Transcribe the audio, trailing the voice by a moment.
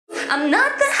I'm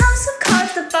not the house of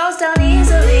cards that falls down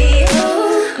easily.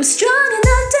 I'm strong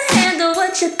enough to handle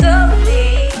what you throw at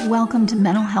me. Welcome to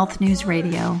Mental Health News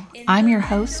Radio. I'm your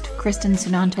host, Kristen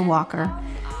Sunanta Walker.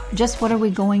 Just what are we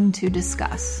going to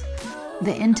discuss?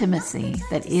 The intimacy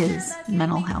that is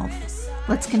mental health.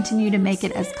 Let's continue to make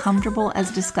it as comfortable as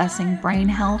discussing brain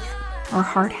health or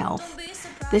heart health.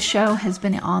 This show has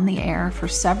been on the air for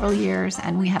several years,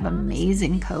 and we have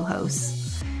amazing co-hosts.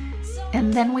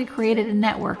 And then we created a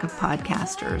network of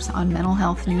podcasters on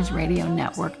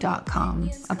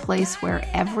mentalhealthnewsradionetwork.com, a place where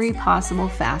every possible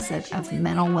facet of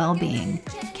mental well-being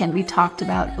can be talked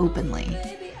about openly.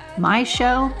 My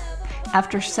show,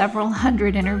 after several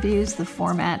hundred interviews, the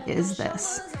format is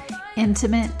this: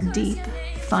 intimate, deep,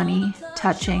 funny,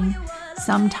 touching,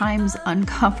 sometimes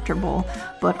uncomfortable,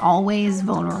 but always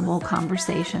vulnerable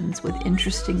conversations with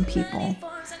interesting people.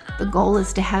 The goal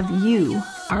is to have you,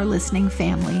 our listening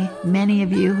family, many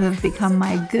of you who have become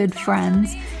my good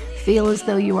friends, feel as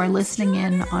though you are listening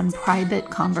in on private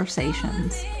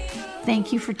conversations.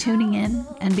 Thank you for tuning in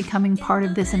and becoming part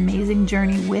of this amazing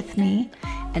journey with me,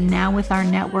 and now with our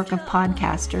network of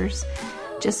podcasters.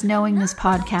 Just knowing this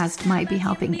podcast might be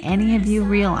helping any of you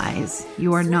realize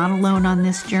you are not alone on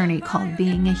this journey called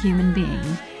being a human being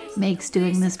makes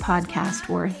doing this podcast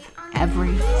worth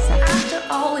every second. After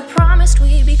all we promised,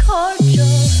 we'd be cordial.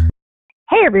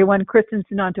 Hey everyone, Kristen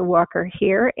Sunanta Walker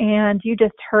here, and you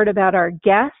just heard about our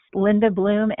guests, Linda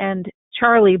Bloom and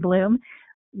Charlie Bloom.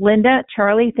 Linda,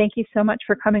 Charlie, thank you so much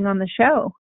for coming on the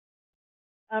show.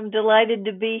 I'm delighted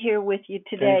to be here with you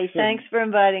today. Thanks for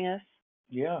inviting us.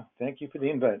 Yeah, thank you for the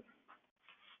invite.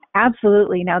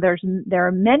 Absolutely. Now there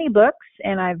are many books,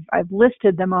 and I've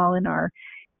listed them all in our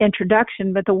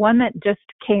introduction, but the one that just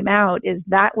came out is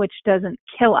That Which Doesn't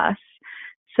Kill Us,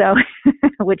 so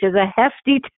which is a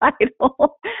hefty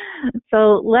title.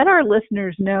 So let our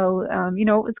listeners know,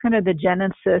 what was kind of the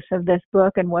genesis of this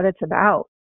book and what it's about.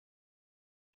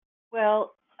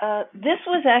 Well, this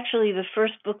was actually the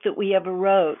first book that we ever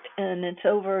wrote, and it's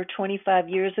over 25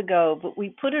 years ago, but we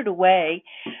put it away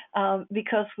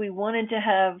because we wanted to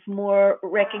have more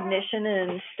recognition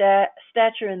and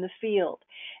stature in the field.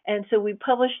 And so we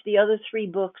published the other three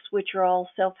books, which are all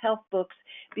self-help books,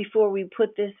 before we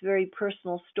put this very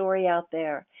personal story out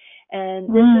there. And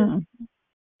this is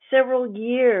several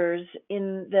years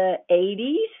in the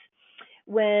 80s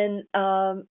when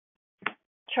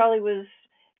Charlie was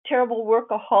terrible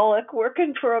workaholic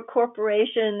working for a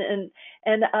corporation,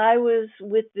 and I was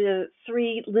with the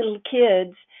three little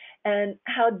kids, and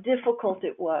how difficult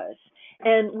it was.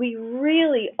 And we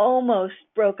really almost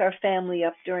broke our family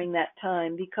up during that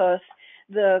time because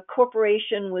the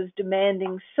corporation was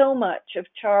demanding so much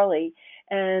of Charlie,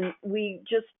 and we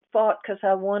just fought because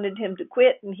I wanted him to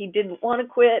quit and he didn't want to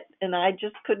quit, and I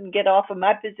just couldn't get off of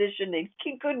my position and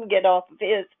he couldn't get off of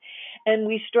his. And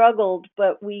we struggled,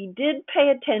 but we did pay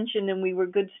attention and we were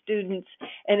good students,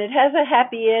 and it has a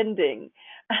happy ending.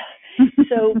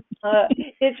 So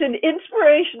it's an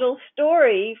inspirational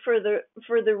story for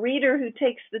the reader who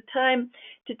takes the time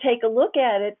to take a look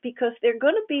at it, because there are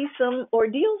going to be some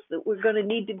ordeals that we're going to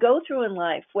need to go through in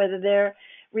life, whether they're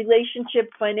relationship,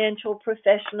 financial,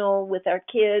 professional, with our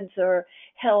kids, or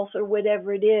health, or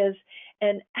whatever it is,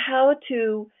 and how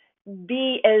to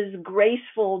be as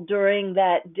graceful during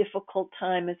that difficult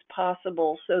time as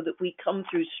possible so that we come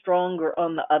through stronger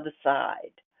on the other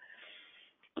side.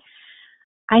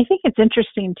 I think it's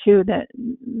interesting, too, that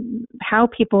how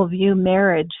people view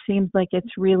marriage seems like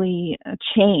it's really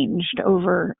changed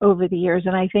over the years.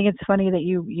 And I think it's funny that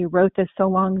you wrote this so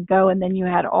long ago, and then you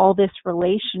had all this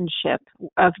relationship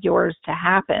of yours to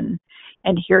happen,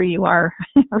 and here you are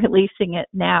releasing it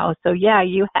now. So, yeah,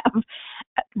 you have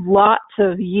lots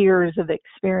of years of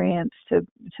experience to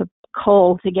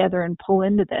cull together and pull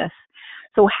into this.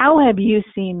 So how have you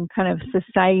seen kind of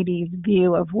society's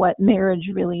view of what marriage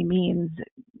really means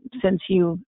since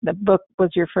the book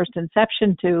was your first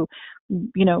inception to,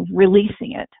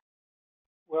 releasing it?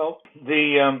 Well,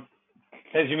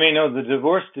 as you may know, the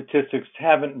divorce statistics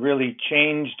haven't really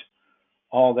changed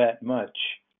all that much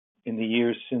in the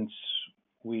years since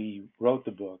we wrote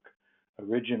the book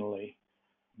originally.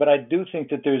 But I do think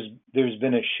that there's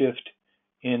been a shift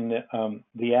in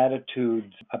the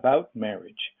attitudes about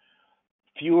marriage.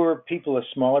 Fewer people, a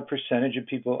smaller percentage of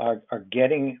people are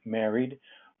getting married.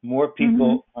 More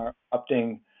people are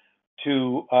opting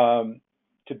to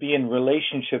be in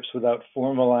relationships without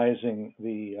formalizing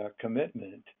the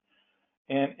commitment.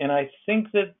 And I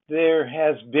think that there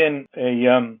has been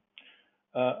a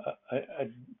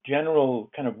general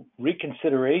kind of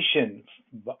reconsideration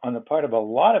on the part of a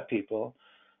lot of people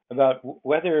about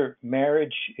whether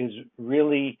marriage is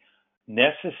really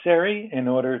necessary in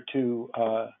order to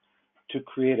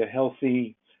create a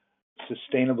healthy,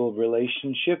 sustainable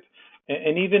relationship,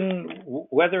 and even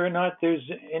whether or not there's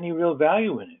any real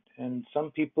value in it. And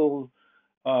some people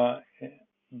uh,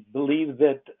 believe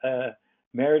that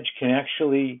marriage can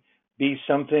actually be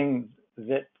something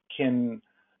that can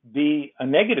be a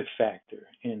negative factor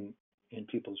in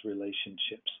people's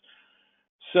relationships.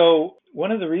 So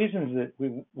one of the reasons that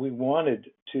we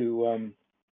wanted to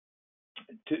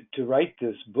write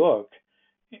this book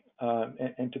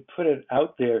and to put it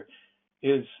out there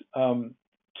is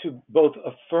to both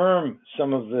affirm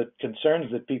some of the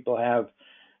concerns that people have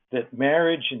that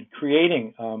marriage and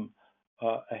creating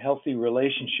a healthy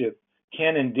relationship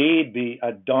can indeed be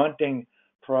a daunting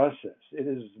process. It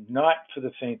is not for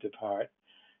the faint of heart.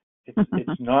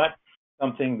 It's not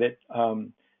something that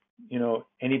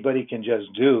anybody can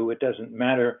just do. It doesn't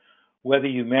matter whether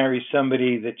you marry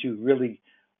somebody that you really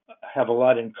have a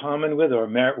lot in common with, or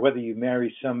whether you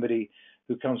marry somebody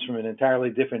who comes from an entirely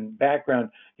different background.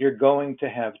 You're going to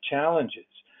have challenges.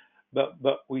 But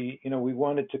we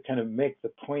wanted to kind of make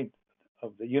the point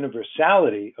of the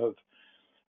universality of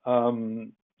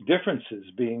differences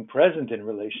being present in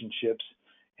relationships,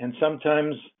 and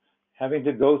sometimes having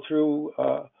to go through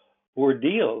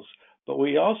ordeals. But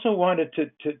we also wanted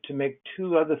to make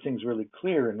two other things really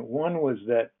clear. And one was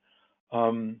that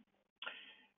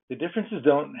the differences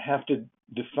don't have to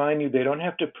define you. They don't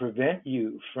have to prevent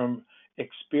you from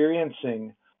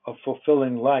experiencing a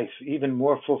fulfilling life, even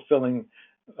more fulfilling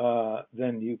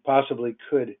than you possibly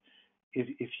could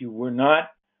if you were not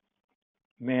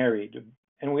married.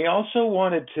 And we also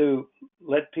wanted to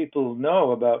let people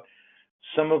know about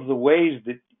some of the ways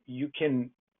that you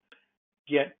can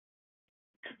get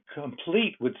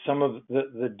complete with some of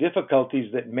the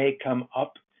difficulties that may come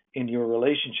up in your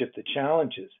relationship, the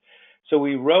challenges. So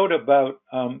we wrote about,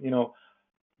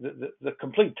 the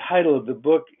complete title of the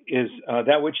book is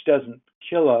That Which Doesn't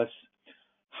Kill Us,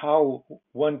 How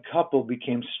One Couple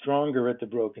Became Stronger at the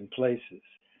Broken Places.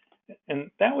 And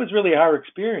that was really our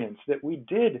experience, that we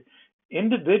did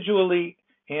individually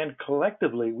and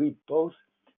collectively, we both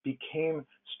became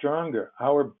stronger.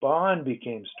 Our bond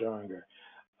became stronger.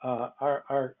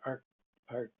 Our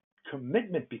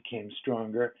commitment became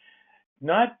stronger,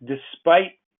 not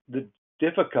despite the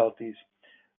difficulties,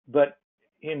 but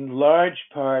in large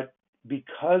part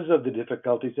because of the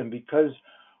difficulties, and because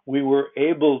we were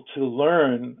able to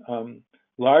learn,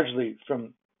 largely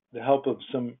from the help of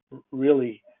some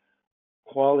really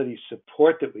quality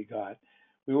support that we got,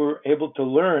 we were able to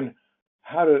learn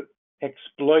how to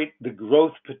exploit the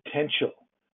growth potential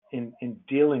in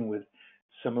dealing with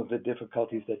some of the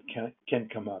difficulties that can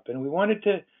come up. And we wanted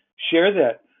to share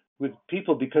that with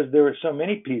people because there are so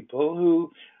many people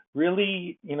who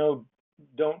really,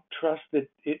 don't trust that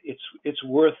it's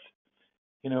worth,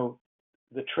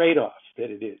 the trade-off that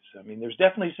it is. I mean, there's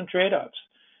definitely some trade-offs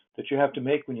that you have to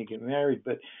make when you get married,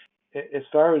 but as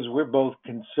far as we're both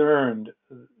concerned,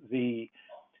 the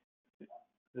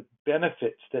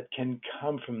benefits that can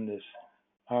come from this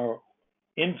are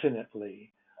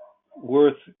infinitely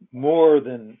worth more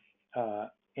than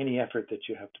any effort that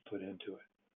you have to put into it.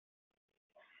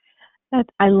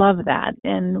 I love that,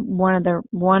 and one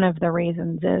of the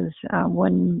reasons is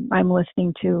when I'm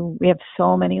listening to, we have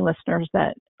so many listeners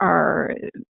that are,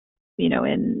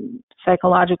 in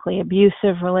psychologically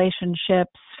abusive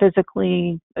relationships,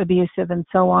 physically abusive, and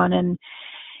so on,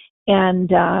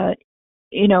 and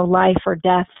life or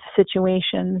death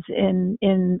situations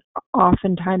in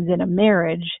oftentimes in a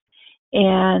marriage,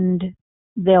 and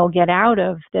they'll get out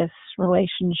of this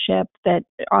relationship that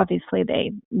obviously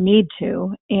they need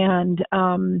to, and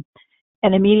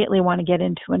immediately want to get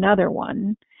into another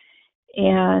one.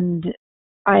 And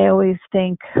I always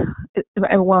think,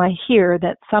 I hear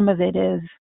that some of it is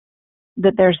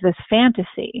that there's this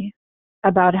fantasy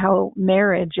about how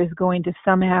marriage is going to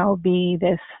somehow be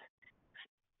this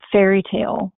fairy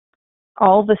tale.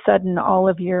 All of a sudden,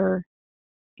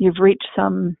 you've reached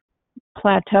some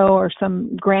plateau or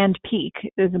some grand peak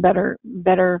is a better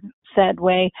said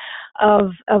way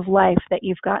of life, that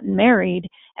you've gotten married,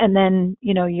 and then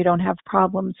you don't have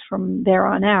problems from there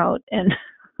on out. And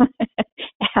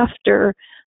after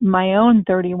my own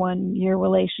 31-year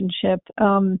relationship,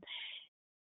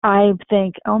 I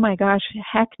think, oh my gosh,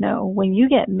 heck no. When you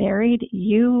get married,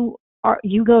 you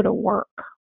go to work.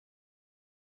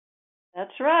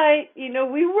 That's right.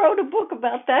 We wrote a book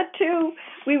about that too.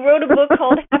 We wrote a book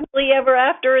called Happily Ever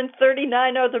After and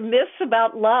 39 Other Myths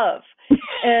About Love.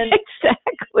 And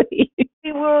exactly.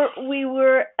 We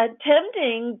were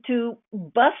attempting to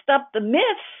bust up the myths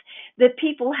that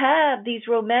people have these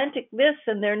romantic myths,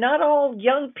 and they're not all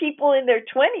young people in their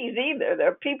 20s either.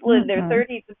 They're people in their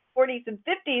 30s and 40s and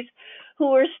 50s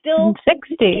who are still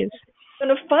 60s.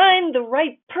 Going to find the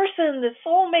right person, the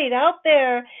soulmate out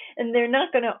there, and they're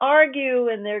not going to argue,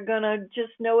 and they're going to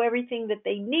just know everything that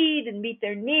they need and meet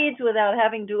their needs without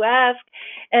having to ask.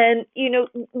 And,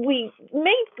 we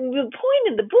make the point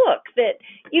in the book that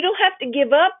you don't have to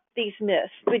give up these myths,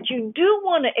 but you do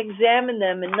want to examine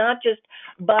them and not just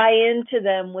buy into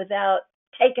them without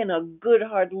taking a good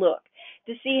hard look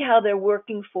to see how they're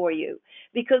working for you.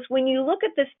 Because when you look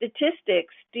at the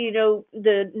statistics,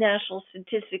 the national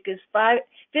statistic is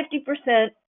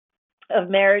 50% of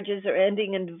marriages are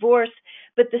ending in divorce,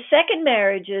 but the second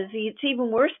marriages, it's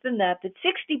even worse than that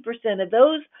 60% of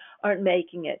those aren't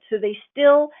making it. So they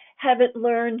still haven't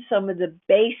learned some of the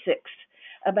basics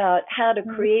about how to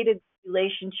create a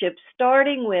relationship,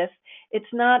 starting with,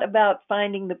 it's not about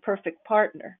finding the perfect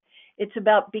partner. It's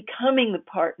about becoming the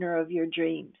partner of your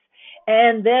dreams.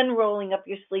 And then rolling up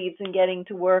your sleeves and getting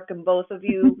to work, and both of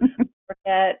you work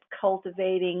at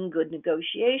cultivating good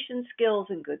negotiation skills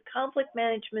and good conflict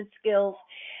management skills,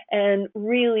 and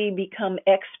really become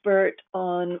expert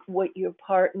on what your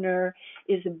partner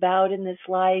is about in this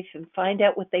life, and find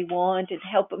out what they want and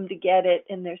help them to get it.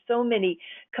 And there's so many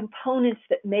components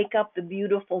that make up the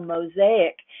beautiful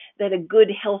mosaic that a good,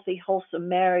 healthy, wholesome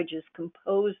marriage is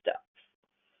composed of.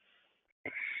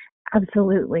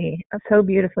 Absolutely. So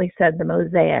beautifully said, the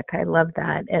mosaic. I love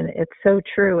that. And it's so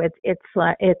true. It's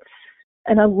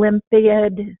an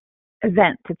Olympiad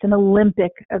event. It's an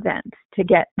Olympic event to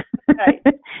get right.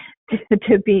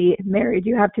 to be married.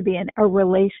 You have to be a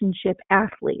relationship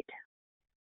athlete.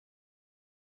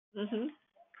 Mm-hmm.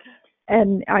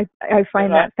 And I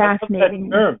find that fascinating.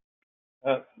 That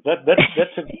term.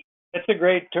 That's a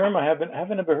great term. I haven't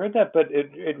ever heard that, but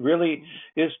it really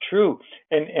is true.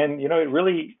 And it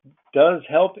really does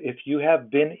help if you have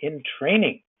been in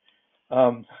training,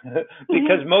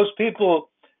 because most people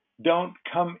don't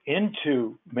come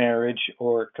into marriage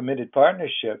or committed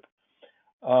partnership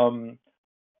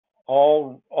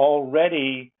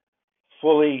already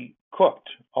fully cooked,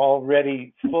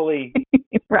 already fully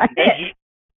right.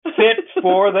 fit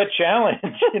for the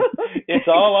challenge. It's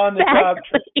all on the job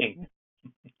training.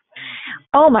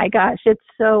 Oh my gosh, it's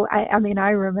so, I mean, I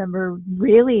remember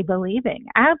really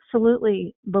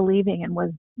absolutely believing, and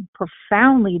was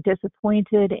profoundly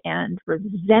disappointed and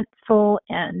resentful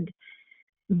and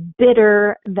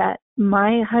bitter that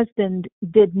my husband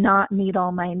did not meet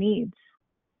all my needs.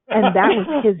 And that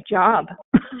was his job.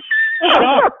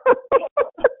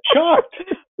 Shocked.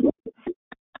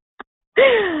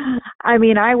 I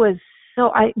mean,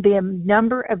 the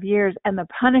number of years and the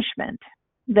punishment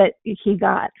that he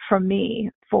got from me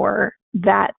for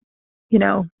that,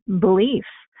 belief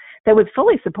that was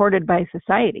fully supported by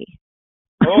society.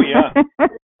 Oh yeah.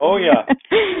 A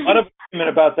lot of argument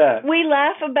about that. We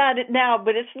laugh about it now,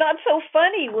 but it's not so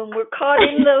funny when we're caught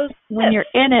in those when you're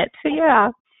in it. Yeah.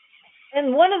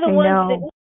 And one of the ones that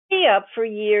woke me up for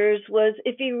years was,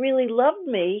 if he really loved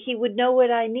me, he would know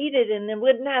what I needed and then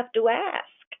wouldn't have to ask.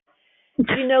 The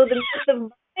myth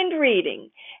of mind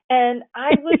reading. And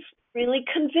I was really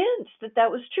convinced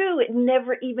that was true. It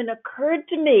never even occurred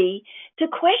to me to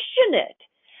question it.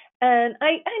 And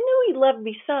I knew he loved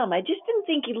me some. I just didn't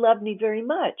think he loved me very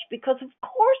much, because, of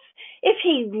course, if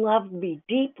he loved me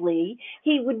deeply,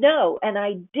 he would know. And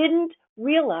I didn't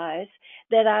realize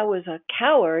that I was a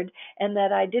coward and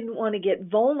that I didn't want to get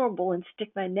vulnerable and stick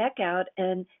my neck out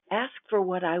and ask for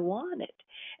what I wanted.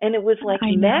 And it was like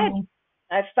magic.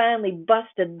 I finally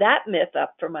busted that myth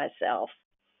up for myself.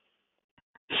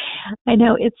 I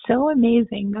know, it's so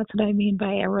amazing. That's what I mean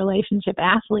by a relationship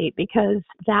athlete, because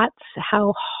that's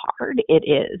how hard it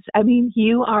is. I mean,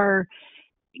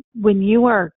 when you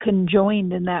are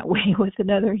conjoined in that way with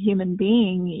another human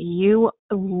being, you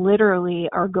literally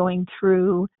are going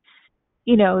through,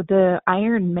 the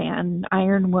Iron Man,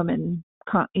 Iron Woman,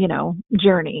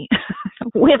 journey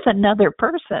with another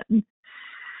person.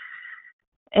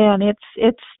 And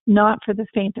it's not for the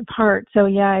faint of heart. So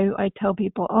yeah, I tell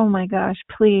people, oh my gosh,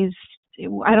 please,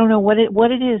 I don't know what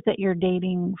it is that you're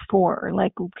dating for.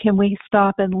 Like, can we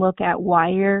stop and look at why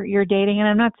you're dating? And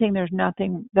I'm not saying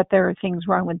that there are things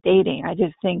wrong with dating. I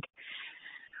just think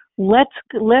let's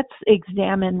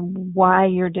examine why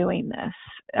you're doing this,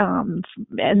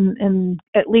 and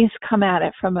at least come at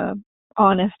it from a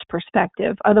honest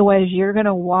perspective. Otherwise, you're going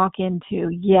to walk into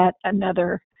yet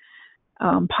another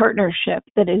partnership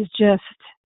that is just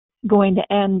going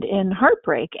to end in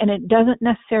heartbreak, and it doesn't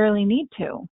necessarily need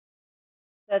to.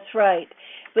 That's right.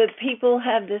 But people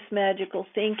have this magical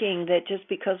thinking that just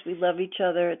because we love each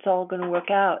other, it's all going to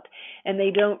work out. And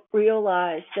they don't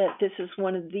realize that this is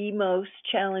one of the most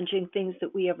challenging things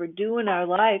that we ever do in our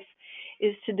life,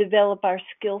 is to develop our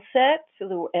skill set so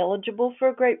that we're eligible for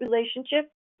a great relationship,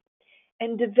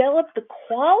 and develop the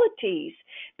qualities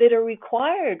that are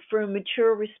required for a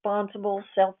mature, responsible,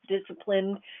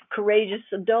 self-disciplined, courageous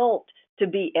adult to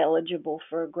be eligible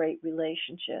for a great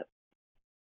relationship.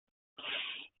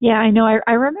 Yeah, I know.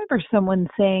 I remember someone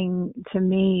saying to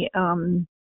me,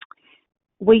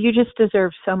 well, you just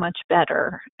deserve so much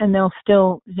better. And they'll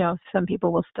still, some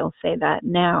people will still say that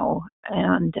now.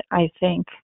 And I think,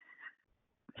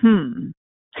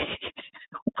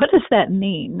 what does that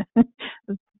mean?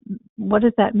 What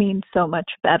does that mean, so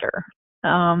much better?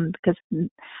 Because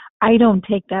I don't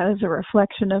take that as a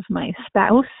reflection of my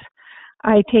spouse.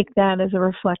 I take that as a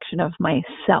reflection of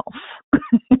myself.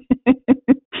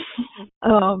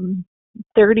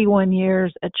 31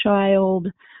 years, a child,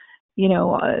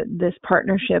 this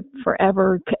partnership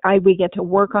forever. We get to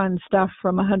work on stuff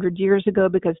from 100 years ago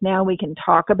because now we can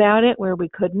talk about it where we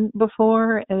couldn't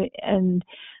before. And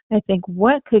I think,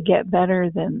 what could get better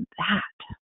than that?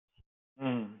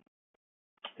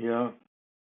 Yeah.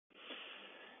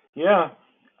 Yeah.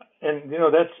 And,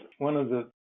 that's one of the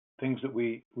things that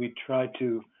we try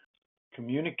to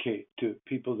communicate to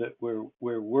people that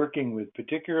we're working with,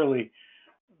 particularly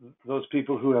those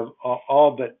people who have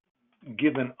all but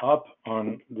given up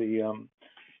on the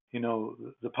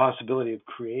possibility of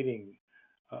creating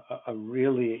a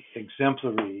really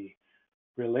exemplary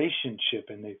relationship,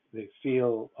 and they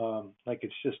feel like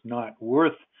it's just not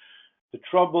worth the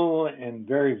trouble, and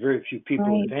very, very few people,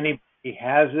 Right. if anybody,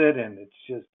 has it, and it's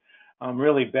just, I'm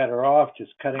really better off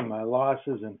just cutting my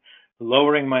losses and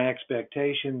lowering my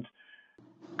expectations.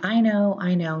 I know,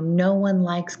 no one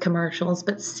likes commercials,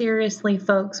 but seriously,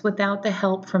 folks, without the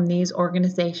help from these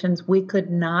organizations, we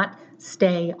could not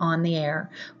stay on the air.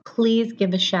 Please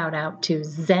give a shout out to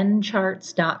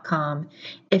zencharts.com.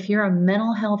 If you're a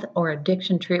mental health or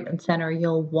addiction treatment center,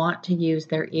 you'll want to use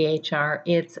their EHR.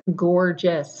 It's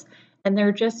gorgeous, and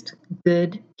they're just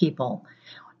good people.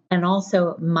 And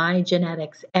also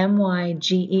MyGenetics,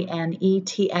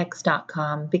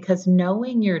 MyGenetx.com, because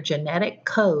knowing your genetic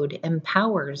code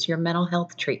empowers your mental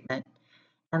health treatment.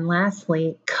 And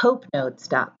lastly,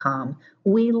 CopeNotes.com.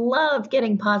 We love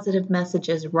getting positive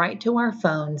messages right to our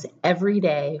phones every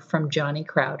day from Johnny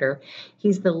Crowder.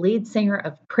 He's the lead singer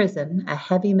of Prison, a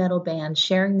heavy metal band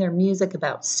sharing their music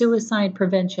about suicide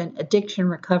prevention, addiction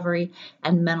recovery,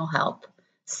 and mental health.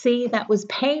 See, that was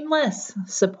painless.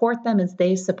 Support them as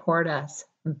they support us.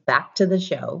 Back to the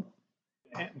show.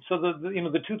 And so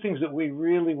the two things that we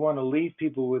really want to leave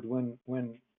people with when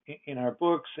in our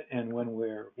books and when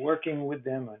we're working with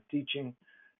them on teaching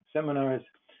seminars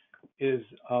is,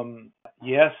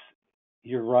 yes,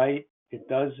 you're right. It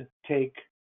does take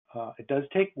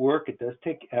work. It does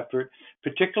take effort,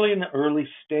 particularly in the early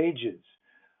stages.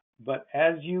 But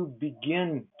as you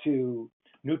begin to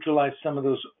neutralize some of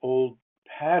those old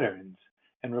patterns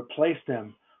and replace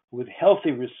them with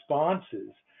healthy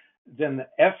responses, then the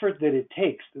effort that it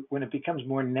takes, when it becomes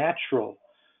more natural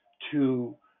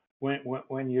to,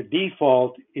 when your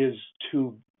default is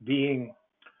to being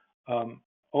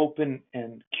open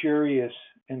and curious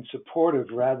and supportive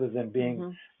rather than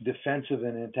being defensive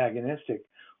and antagonistic,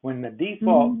 when the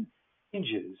default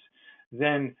changes,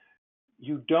 then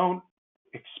you don't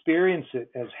experience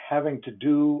it as having to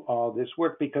do all this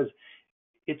work, because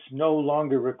it's no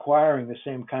longer requiring the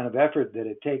same kind of effort that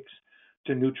it takes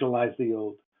to neutralize the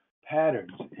old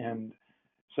patterns. And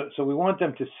so we want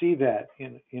them to see that,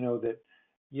 that,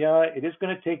 yeah, it is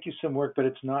going to take you some work, but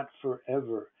it's not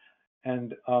forever.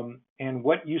 And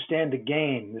what you stand to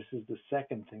gain, this is the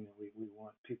second thing that we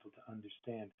want people to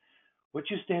understand.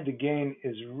 What you stand to gain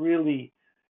is really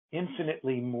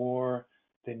infinitely more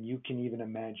than you can even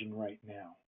imagine right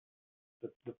now.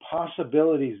 The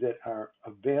possibilities that are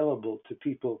available to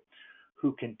people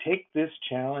who can take this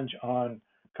challenge on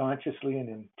consciously and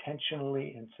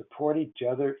intentionally and support each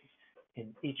other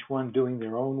in each one doing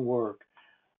their own work.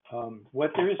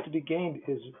 What there is to be gained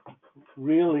is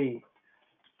really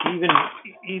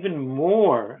even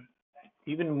more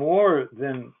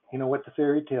than what the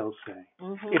fairy tales say.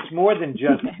 It's more than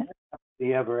just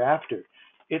the ever after.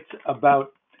 It's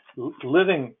about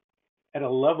living at a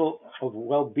level of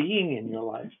well-being in your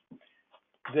life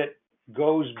that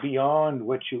goes beyond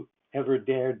what you ever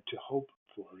dared to hope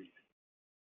for.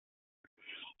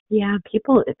 Yeah,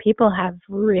 people have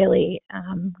really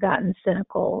gotten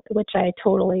cynical, which I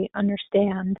totally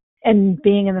understand. and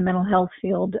being in the mental health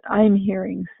field, I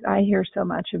hear so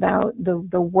much about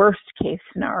the worst case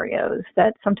scenarios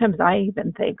that sometimes I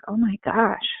even think, oh my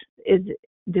gosh,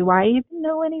 do I even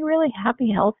know any really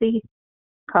happy, healthy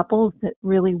couples that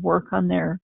really work on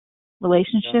their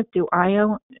relationship? Do I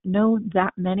know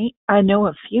that many? I know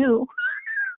a few,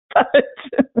 but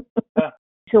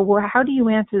so how do you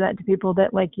answer that to people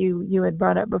that, like you had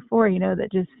brought up before, that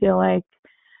just feel like,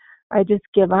 I just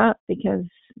give up because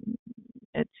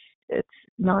it's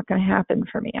not going to happen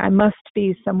for me. I must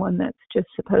be someone that's just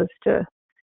supposed to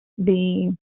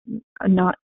be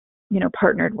not,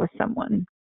 partnered with someone.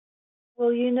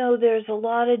 Well, there's a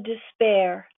lot of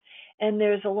despair and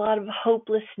there's a lot of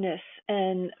hopelessness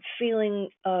and feeling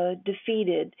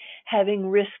defeated, having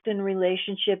risked in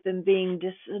relationship and being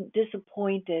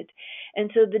disappointed. And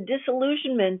so the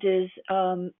disillusionment is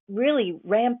really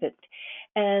rampant.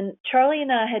 And Charlie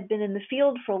and I had been in the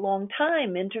field for a long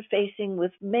time, interfacing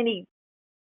with many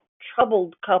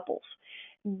troubled couples,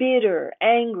 bitter,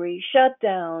 angry, shut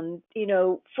down,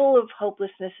 full of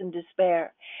hopelessness and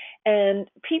despair. And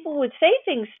people would say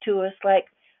things to us like,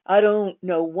 I don't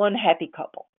know one happy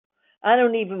couple. I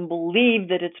don't even believe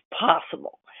that it's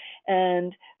possible.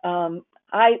 And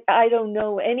I don't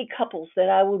know any couples that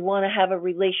I would want to have a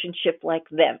relationship like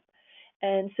them.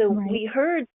 And so Right. we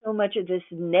heard so much of this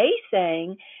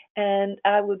naysaying, and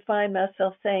I would find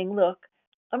myself saying, look,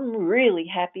 I'm really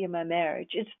happy in my marriage.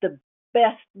 It's the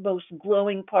best, most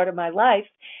glowing part of my life.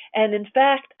 And in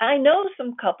fact, I know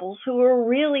some couples who are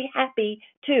really happy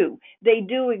too. They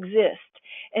do exist.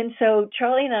 And so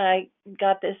Charlie and I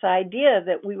got this idea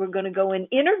that we were going to go and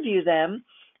interview them.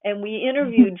 And we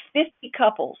interviewed 50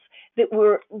 couples that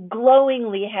were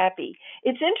glowingly happy.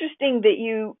 It's interesting that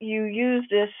you use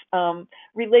this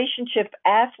relationship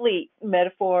athlete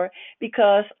metaphor,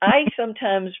 because I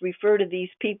sometimes refer to these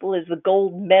people as the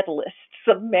gold medalists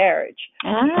of marriage.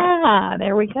 Ah,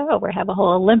 there we go. We have a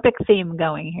whole Olympic theme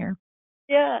going here.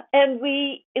 Yeah, and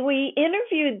we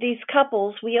interviewed these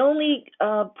couples. We only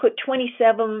put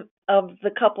 27 of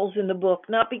the couples in the book,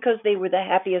 not because they were the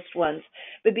happiest ones,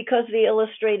 but because they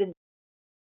illustrated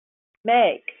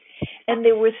Meg. And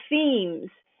there were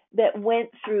themes that went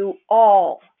through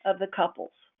all of the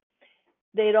couples.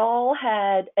 They'd all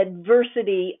had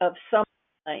adversity of some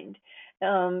kind.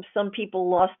 Some people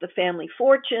lost the family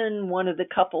fortune. One of the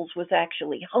couples was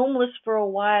actually homeless for a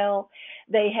while.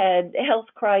 They had health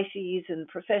crises and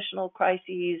professional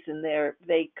crises, and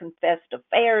they confessed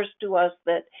affairs to us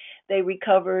that they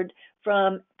recovered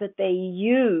from, but they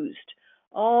used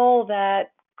all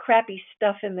that crappy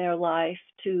stuff in their life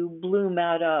to bloom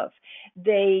out of.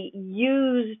 They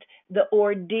used the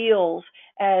ordeals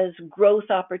as growth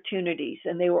opportunities,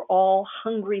 and they were all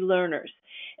hungry learners.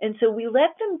 And so we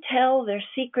let them tell their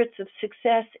secrets of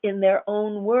success in their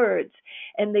own words.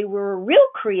 And they were a real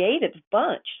creative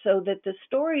bunch, so that the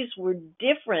stories were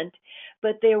different,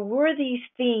 but there were these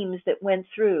themes that went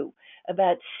through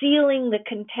about sealing the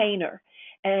container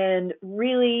and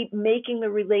really making the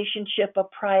relationship a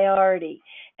priority,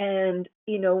 and,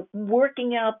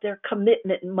 working out their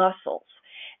commitment muscles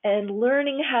and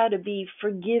learning how to be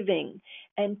forgiving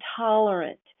and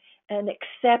tolerant and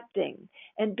accepting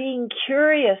and being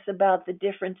curious about the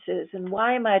differences and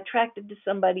why am I attracted to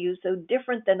somebody who's so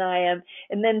different than I am,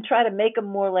 and then try to make them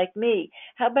more like me.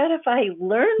 How about if I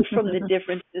learn from the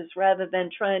differences rather than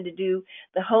trying to do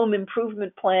the home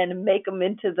improvement plan and make them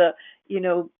into the,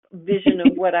 vision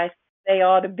of what I think they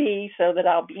ought to be so that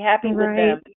I'll be happy with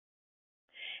them.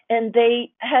 And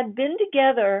they had been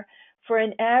together for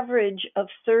an average of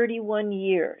 31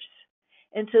 years.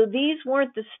 And so these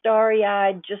weren't the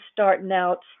starry-eyed, just starting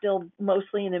out, still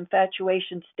mostly in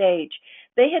infatuation stage.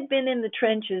 They had been in the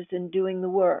trenches and doing the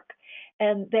work.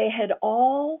 And they had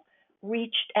all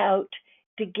reached out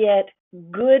to get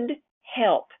good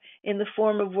help in the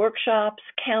form of workshops,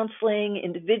 counseling,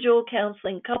 individual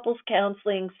counseling, couples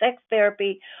counseling, sex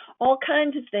therapy, all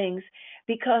kinds of things,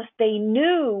 because they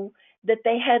knew that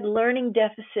they had learning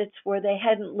deficits where they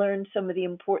hadn't learned some of the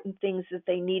important things that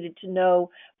they needed to know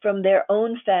from their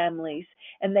own families,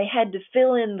 and they had to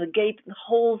fill in the gaping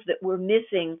holes that were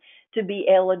missing to be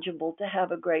eligible to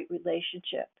have a great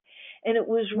relationship. And it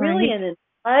was really an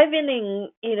enlivening,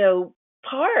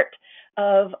 part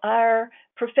of our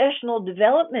professional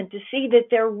development to see that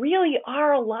there really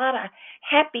are a lot of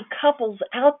happy couples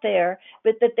out there,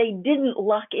 but that they didn't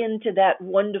lock into that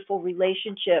wonderful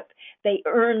relationship. They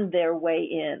earned their way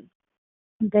in.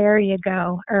 There you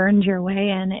go. Earned your way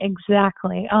in.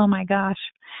 Exactly. Oh my gosh.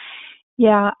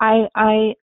 Yeah,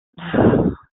 I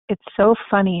it's so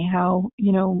funny how,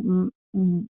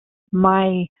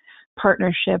 my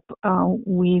partnership,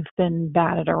 we've been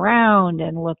batted around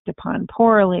and looked upon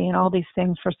poorly and all these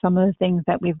things for some of the things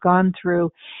that we've gone through.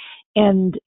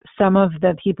 And some of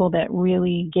the people that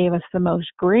really gave us the most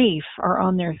grief are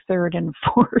on their third and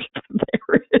fourth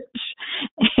marriage.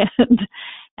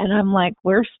 And I'm like,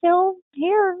 we're still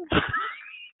here.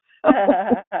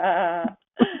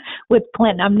 With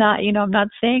plenty. I'm not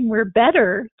saying we're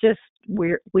better, just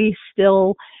we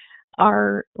still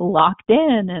are locked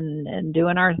in and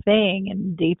doing our thing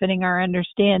and deepening our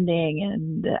understanding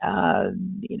and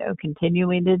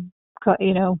continuing to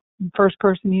first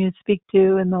person you speak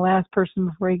to and the last person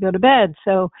before you go to bed.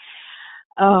 So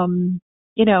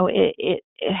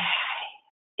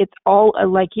it's all,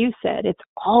 like you said, it's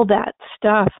all that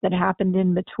stuff that happened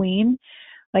in between.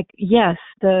 Like, yes,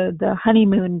 the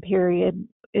honeymoon period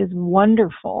is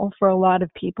wonderful for a lot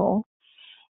of people.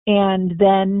 And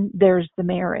then there's the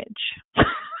marriage,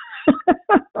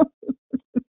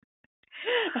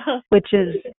 which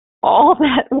is all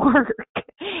that work.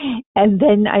 And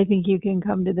then I think you can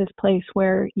come to this place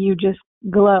where you just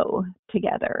glow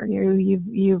together.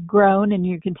 You've grown and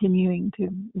you're continuing to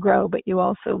grow, but you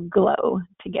also glow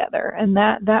together. And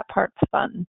that part's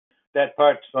fun. That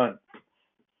part's fun.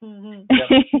 Mm-hmm. Yep.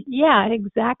 Yeah,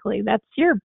 exactly. That's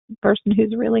your person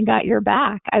who's really got your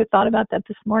back. I thought about that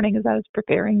this morning as I was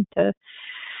preparing to,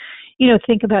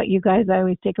 think about you guys. I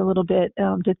always take a little bit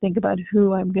to think about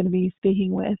who I'm going to be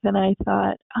speaking with. And I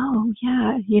thought, oh,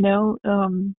 yeah,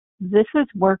 this is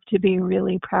work to be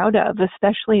really proud of,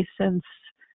 especially since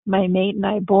my mate and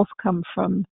I both come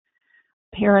from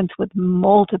parents with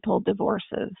multiple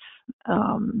divorces,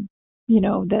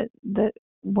 that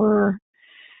were,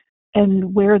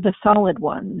 and we're the solid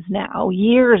ones now.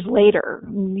 Years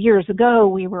ago,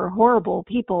 we were horrible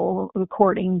people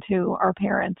according to our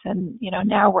parents. And,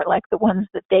 now we're like the ones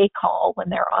that they call when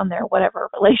they're on their whatever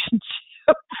relationship.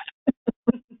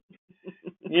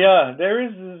 Yeah, there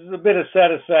is a bit of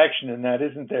satisfaction in that,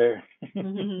 isn't there?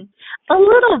 Mm-hmm. A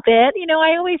little bit.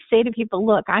 I always say to people,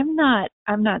 look, I'm not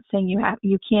saying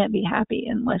you can't be happy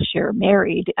unless you're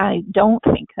married. I don't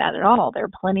think that at all. There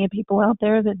are plenty of people out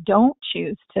there that don't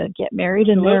choose to get married.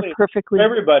 Absolutely. And they're perfectly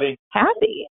everybody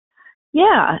happy.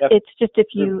 Yeah. Yep. It's just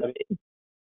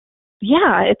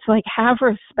it's like have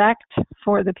respect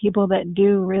for the people that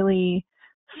do really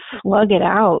slug it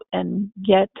out and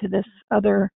get to this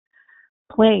other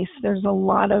place. There's a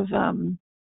lot of the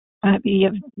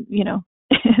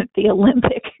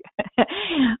Olympic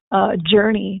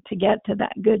journey to get to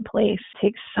that good place. It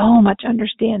takes so much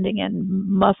understanding and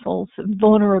muscles,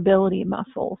 vulnerability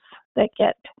muscles that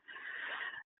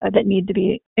need to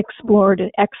be explored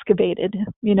and excavated.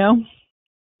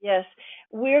 Yes,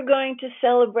 we're going to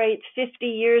celebrate 50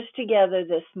 years together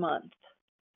this month.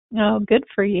 Oh, good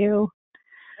for you.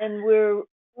 And we're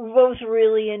both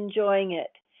really enjoying it.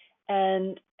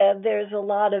 And there's a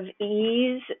lot of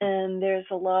ease and there's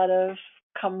a lot of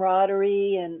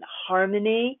camaraderie and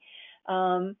harmony,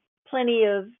 plenty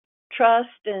of trust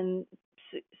and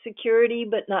security,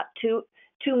 but not too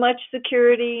much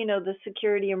security. The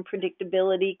security and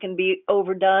predictability can be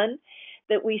overdone,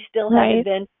 that we still have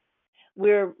adventure.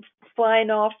 We're flying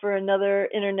off for another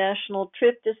international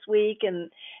trip this week, and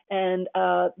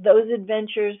those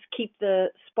adventures keep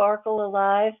the sparkle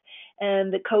alive,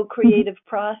 and the co-creative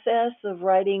process of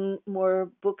writing more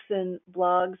books and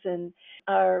blogs, and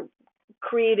our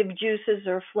creative juices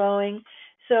are flowing.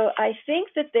 So I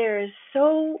think that there is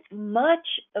so much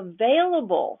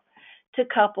available to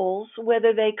couples,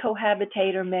 whether they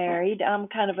cohabitate or married. I'm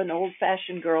kind of an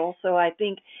old-fashioned girl, so I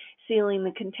think sealing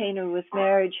the container with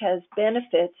marriage has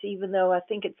benefits, even though I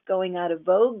think it's going out of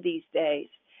vogue these days.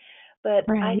 But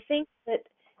I think that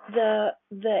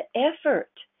the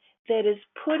effort that is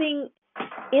putting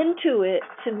into it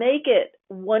to make it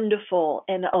wonderful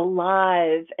and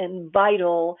alive and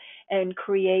vital and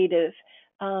creative,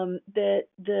 that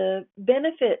the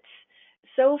benefits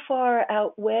so far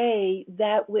outweigh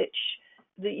that which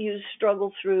that you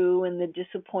struggle through, and the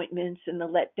disappointments and the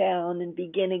letdown, and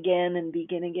begin again and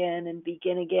begin again and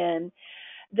begin again,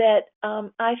 that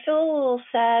I feel a little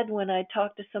sad when I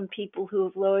talk to some people who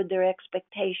have lowered their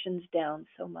expectations down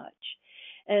so much.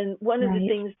 And one of the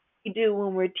things we do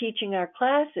when we're teaching our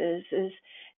classes is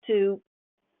to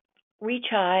reach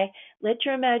high, let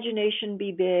your imagination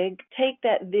be big, take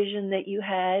that vision that you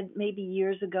had maybe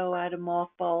years ago out of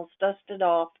mothballs, dust it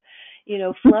off,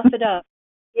 fluff it up.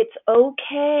 It's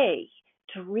okay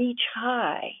to reach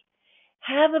high.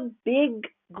 Have a big,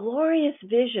 glorious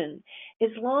vision,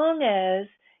 as long as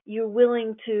you're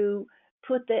willing to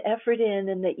put the effort in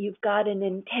and that you've got an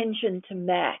intention to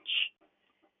match.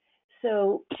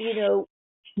 So,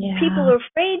 Yeah. People are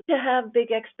afraid to have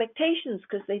big expectations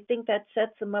because they think that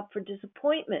sets them up for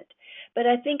disappointment. But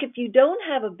I think if you don't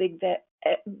have a big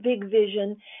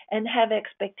vision and have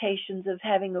expectations of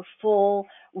having a full,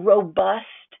 robust,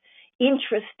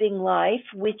 interesting life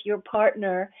with your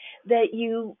partner, that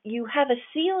you have a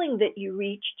ceiling that you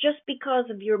reach just because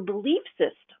of your belief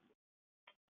system.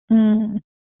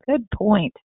 Good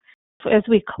point. As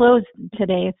we close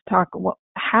today's talk,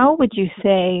 how would you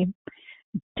say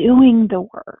doing the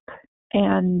work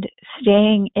and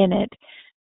staying in it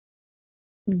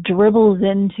dribbles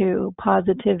into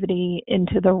positivity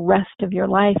into the rest of your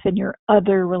life and your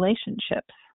other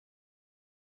relationships?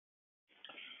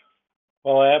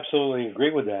 Well, I absolutely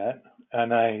agree with that.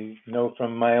 And I know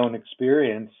from my own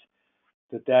experience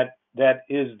that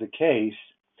is the case,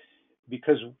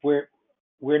 because we're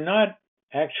not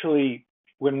actually,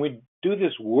 when we do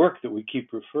this work that we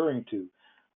keep referring to,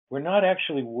 we're not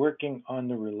actually working on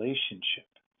the relationship.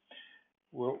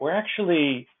 We're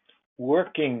actually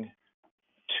working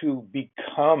to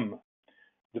become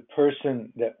the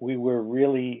person that we were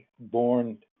really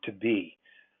born to be.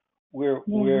 We're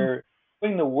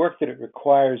doing the work that it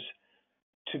requires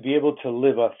to be able to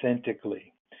live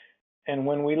authentically. And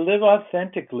when we live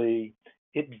authentically,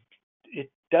 it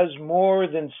does more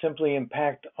than simply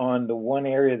impact on the one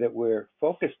area that we're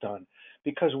focused on,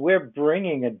 because we're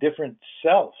bringing a different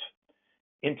self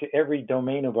into every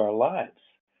domain of our lives.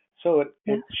 So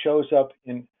it shows up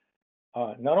in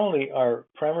not only our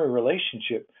primary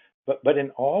relationship, but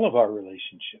in all of our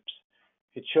relationships.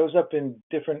 It shows up in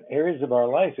different areas of our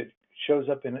life. It shows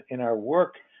up in our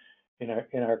work, in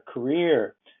our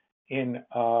career, in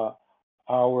our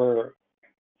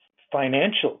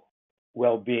financial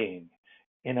well-being,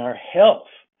 in our health,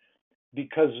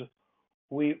 because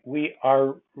we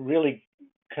are really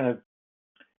kind of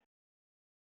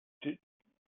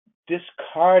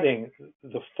discarding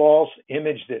the false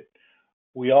image that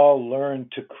we all learn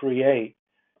to create,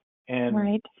 and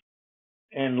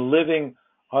living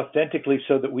authentically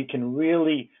so that we can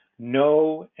really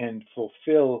know and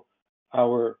fulfill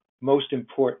our most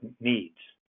important needs,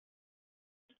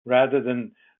 rather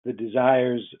than the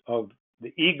desires of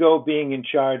the ego being in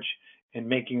charge and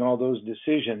making all those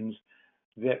decisions,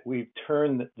 that we've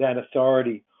turned that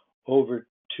authority over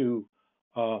to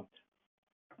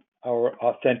our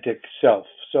authentic self.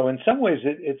 So in some ways,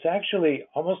 it's actually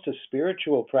almost a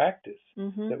spiritual practice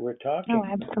that we're talking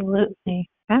about. Absolutely.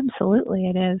 Absolutely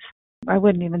it is. I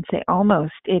wouldn't even say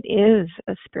almost. It is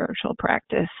a spiritual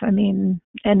practice. I mean,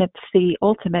 and it's the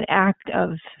ultimate act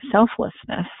of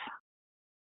selflessness.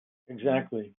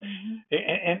 Exactly.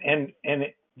 And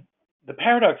the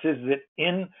paradox is that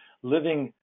in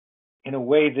living in a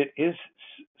way that is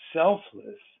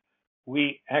selfless,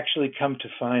 we actually come to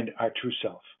find our true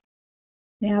self.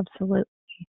 Absolutely.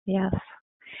 Yes.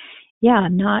 Yeah,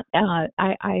 not I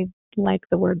like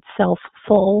the word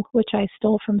self-full, which I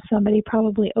stole from somebody,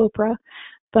 probably Oprah,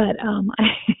 but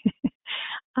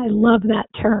I love that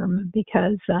term,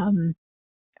 because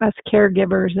us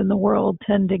caregivers in the world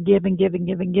tend to give and give and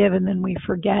give and give, and then we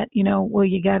forget, well,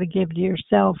 you got to give to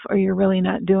yourself or you're really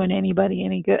not doing anybody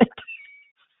any good.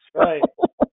 Right.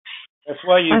 That's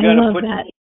why you got to put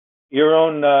your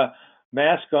own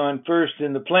mask on first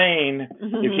in the plane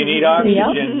if you need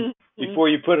oxygen before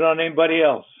you put it on anybody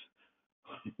else.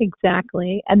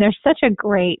 Exactly. And there's such a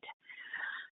great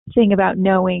thing about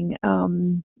knowing,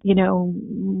 when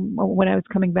I was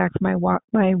coming back from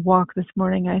my walk this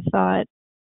morning, I thought,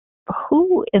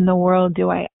 who in the world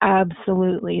do I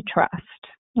absolutely trust?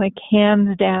 Like,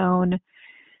 hands down,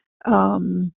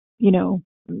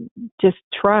 just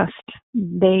trust.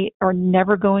 They are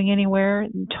never going anywhere,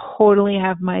 totally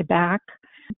have my back,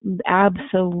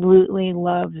 absolutely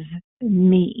loves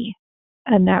me.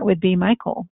 And that would be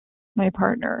Michael, my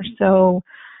partner. So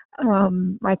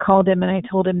I called him and I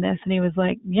told him this, and he was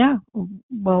like, yeah,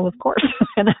 well, of course.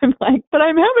 And I'm like, but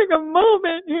I'm having a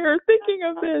moment here thinking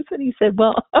of this. And he said,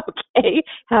 well, okay,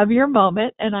 have your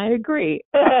moment. And I agree.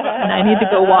 And I need to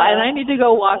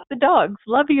go walk the dogs.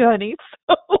 Love you, honey.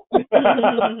 So.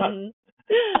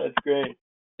 That's great.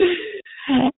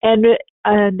 And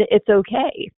it's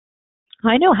okay.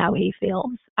 I know how he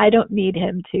feels. I don't need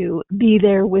him to be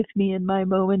there with me in my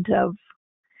moment of,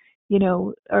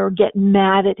 or get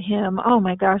mad at him. Oh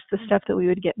my gosh, the stuff that we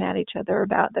would get mad at each other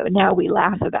about that now we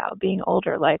laugh about being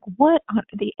older. Like, what on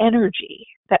the energy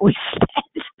that we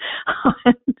spent on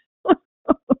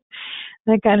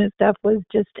that kind of stuff was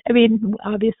just,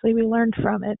 obviously we learned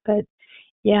from it, but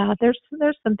yeah, there's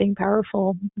something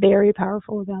powerful, very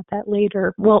powerful about that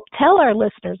later. Well, tell our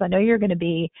listeners, I know you're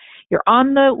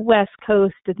on the West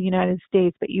Coast of the United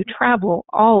States, but you travel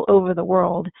all over the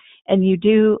world. And you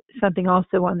do something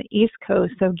also on the East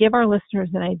Coast. So give our listeners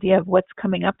an idea of what's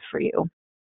coming up for you.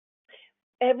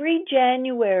 Every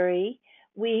January,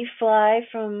 we fly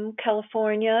from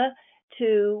California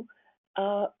to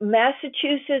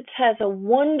Massachusetts. Has a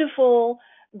wonderful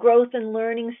growth and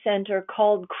learning center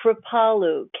called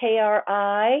Kripalu,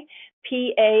 Kripalu,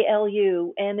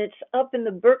 and it's up in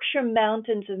the Berkshire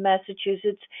Mountains of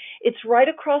Massachusetts. It's right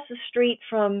across the street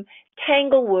from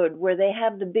Tanglewood, where they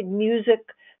have the big music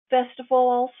festival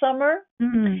all summer.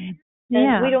 Mm,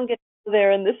 yeah. And we don't get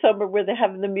there in the summer where they're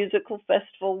having the musical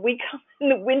festival. We come in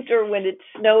the winter when it's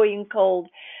snowy and cold.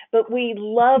 But we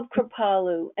love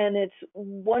Kripalu, and it's a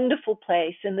wonderful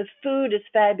place, and the food is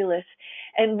fabulous.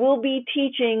 And we'll be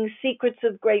teaching Secrets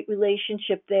of Great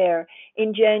Relationship there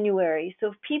in January.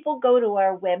 So if people go to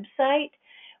our website,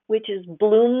 which is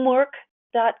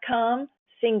bloomwork.com,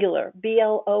 singular,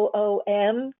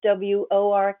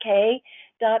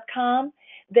 BLOOMWORK.com,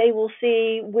 they will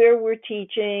see where we're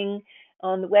teaching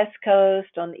on the West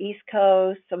Coast, on the East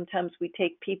Coast. Sometimes we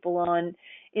take people on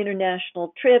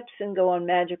international trips and go on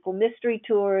magical mystery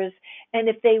tours. And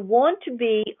if they want to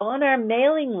be on our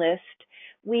mailing list,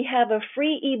 we have a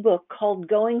free ebook called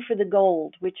Going for the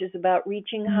Gold, which is about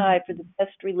reaching high for the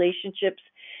best relationships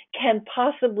can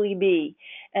possibly be.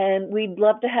 And we'd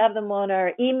love to have them on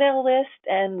our email list,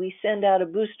 and we send out a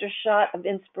booster shot of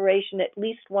inspiration at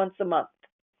least once a month.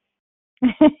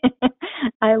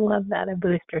 I love that, a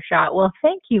booster shot. Well,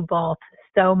 thank you both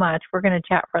so much. We're going to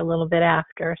chat for a little bit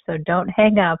after, so don't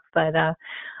hang up. But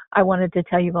I wanted to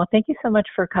tell you both, thank you so much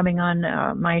for coming on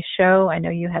my show. I know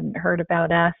you hadn't heard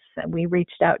about us. We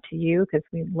reached out to you because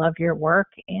we love your work.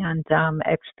 And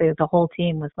actually, the whole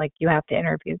team was like, you have to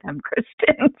interview them,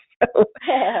 Kristen. So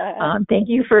thank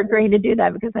you for agreeing to do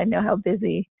that, because I know how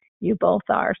busy you both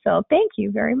are. So thank you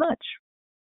very much.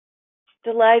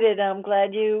 Delighted. I'm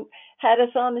glad you had us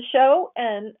on the show,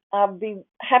 and I'll be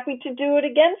happy to do it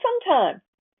again sometime.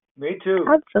 Me too.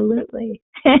 Absolutely.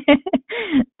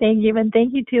 Thank you. And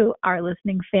thank you to our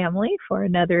listening family for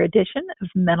another edition of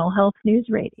Mental Health News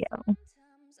Radio.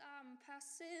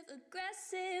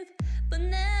 Aggressive, but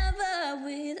never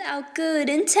without good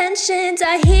intentions.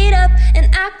 I heat up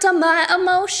and act on my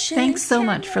emotions. Thanks so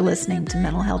much for listening to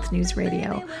Mental Health News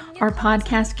Radio. Our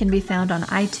podcast can be found on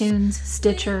iTunes,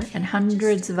 Stitcher, and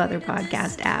hundreds of other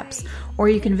podcast apps, or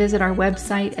you can visit our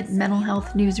website at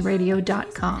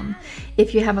mentalhealthnewsradio.com.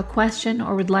 If you have a question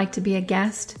or would like to be a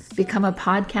guest, become a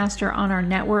podcaster on our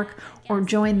network, or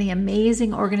join the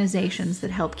amazing organizations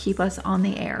that help keep us on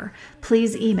the air,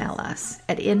 please email us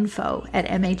at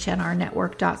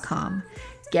info@mhnrnetwork.com.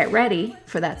 Get ready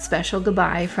for that special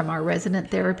goodbye from our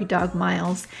resident therapy dog,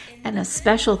 Miles, and a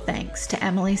special thanks to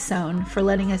Emily Sohn for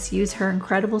letting us use her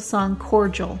incredible song,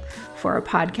 Cordial, for our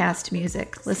podcast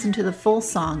music. Listen to the full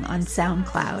song on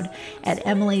SoundCloud at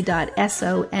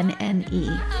emily.sonne.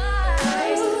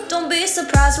 Don't be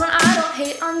surprised when I don't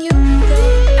hate on you.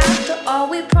 After all,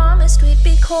 we promised we'd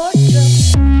be cordial.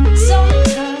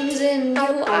 Sometimes in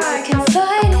you I can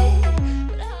fight it.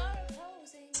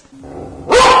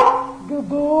 Good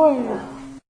boy.